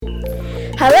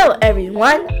Hello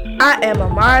everyone, I am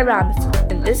Amari Robinson,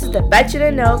 and this is the Bet You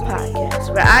Didn't Know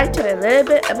podcast, where I tell you a little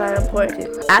bit about an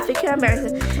important African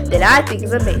American that I think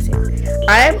is amazing.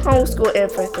 I am homeschooled,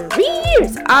 and for 3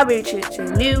 years, I'll be introducing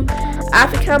a new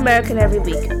African American every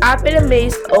week. I've been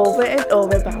amazed over and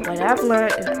over about what I've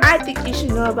learned, and I think you should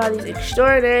know about these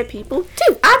extraordinary people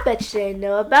too. I bet you didn't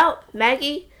know about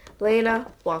Maggie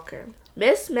Lena Walker.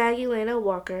 Miss Maggie Lena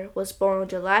Walker was born on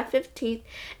July 15,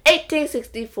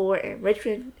 1864 in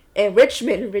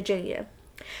Richmond, Virginia.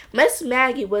 Miss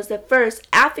Maggie was the first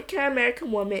African-American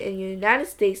woman in the United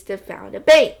States to found a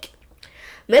bank.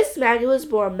 Miss Maggie was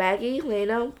born Maggie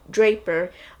Lena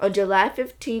Draper on July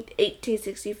 15,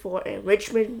 1864 in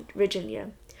Richmond,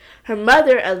 Virginia. Her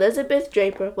mother, Elizabeth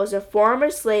Draper, was a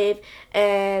former slave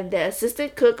and the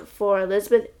assistant cook for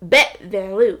Elizabeth Bet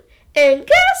Van Loo. And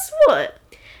guess what?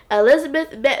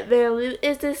 Elizabeth Bet Van Loo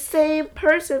is the same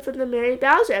person from the Mary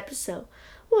Bowser episode.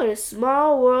 What a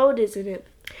small world, isn't it?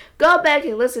 Go back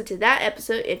and listen to that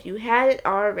episode if you hadn't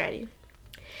already.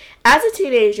 As a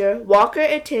teenager, Walker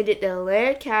attended the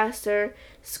Lancaster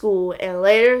School and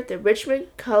later the Richmond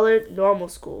Colored Normal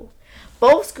School.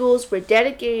 Both schools were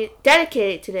dedicated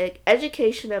to the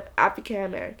education of African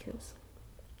Americans.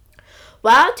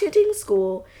 While attending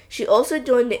school, she also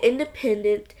joined the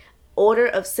Independent Order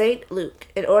of St. Luke,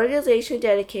 an organization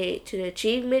dedicated to the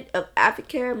achievement of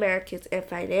African Americans in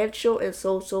financial and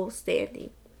social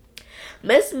standing.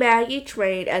 Miss Maggie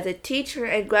trained as a teacher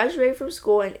and graduated from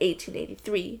school in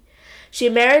 1883. She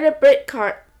married a brick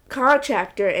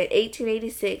contractor in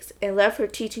 1886 and left her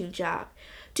teaching job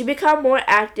to become more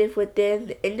active within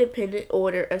the Independent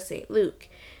Order of St. Luke.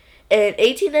 In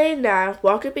 1889,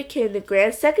 Walker became the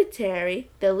Grand Secretary,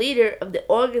 the leader of the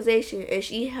organization, and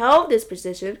she held this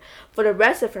position for the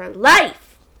rest of her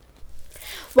life.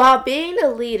 While being a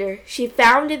leader, she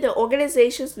founded the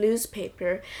organization's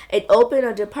newspaper and opened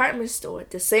a department store,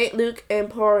 the St. Luke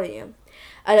Emporium,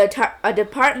 a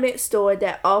department store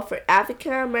that offered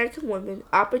African American women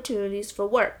opportunities for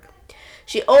work.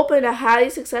 She opened a highly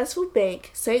successful bank,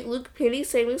 St. Luke Penny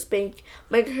Savings Bank,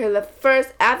 making her the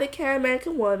first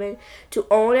African-American woman to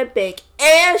own a bank,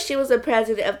 and she was the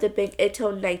president of the bank until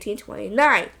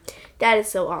 1929. That is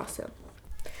so awesome.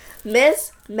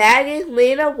 Miss Maggie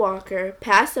Lena Walker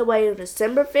passed away on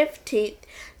December 15,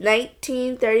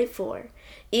 1934.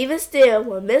 Even still,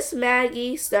 when Miss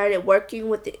Maggie started working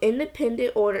with the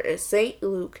Independent Order of St.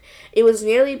 Luke, it was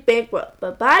nearly bankrupt.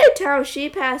 But by the time she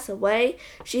passed away,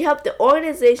 she helped the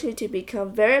organization to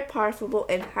become very profitable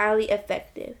and highly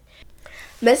effective.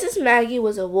 Mrs. Maggie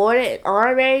was awarded an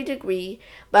honorary degree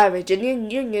by Virginia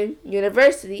Union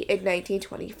University in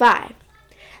 1925.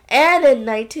 And in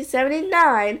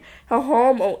 1979, her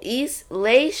home on East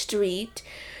Lay Street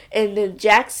in the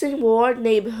Jackson Ward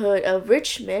neighborhood of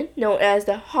Richmond, known as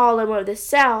the Harlem of the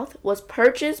South, was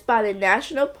purchased by the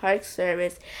National Park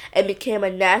Service and became a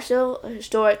National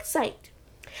Historic Site.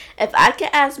 If I could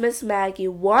ask Miss Maggie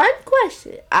one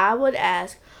question, I would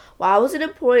ask, why was it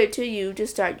important to you to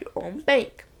start your own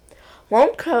bank?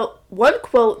 One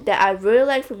quote that I really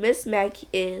like from Miss Maggie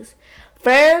is,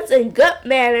 "Friends and good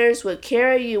manners will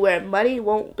carry you where money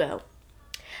won't go."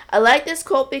 I like this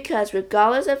quote because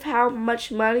regardless of how much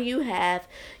money you have,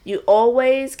 you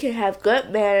always can have good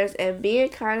manners, and being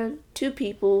kind to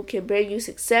people can bring you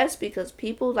success because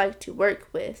people like to work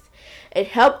with and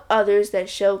help others that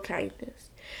show kindness.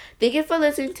 Thank you for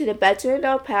listening to the Bet You Didn't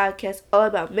Know podcast all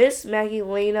about Miss Maggie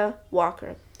Lena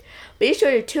Walker. Be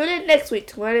sure to tune in next week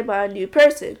to learn about a new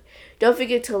person. Don't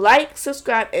forget to like,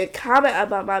 subscribe, and comment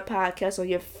about my podcast on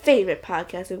your favorite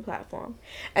podcasting platform.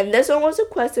 And this one was a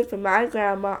question from my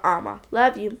grandma, Alma.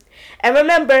 Love you. And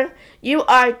remember, you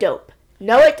are dope.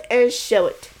 Know it and show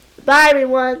it. Bye,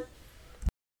 everyone.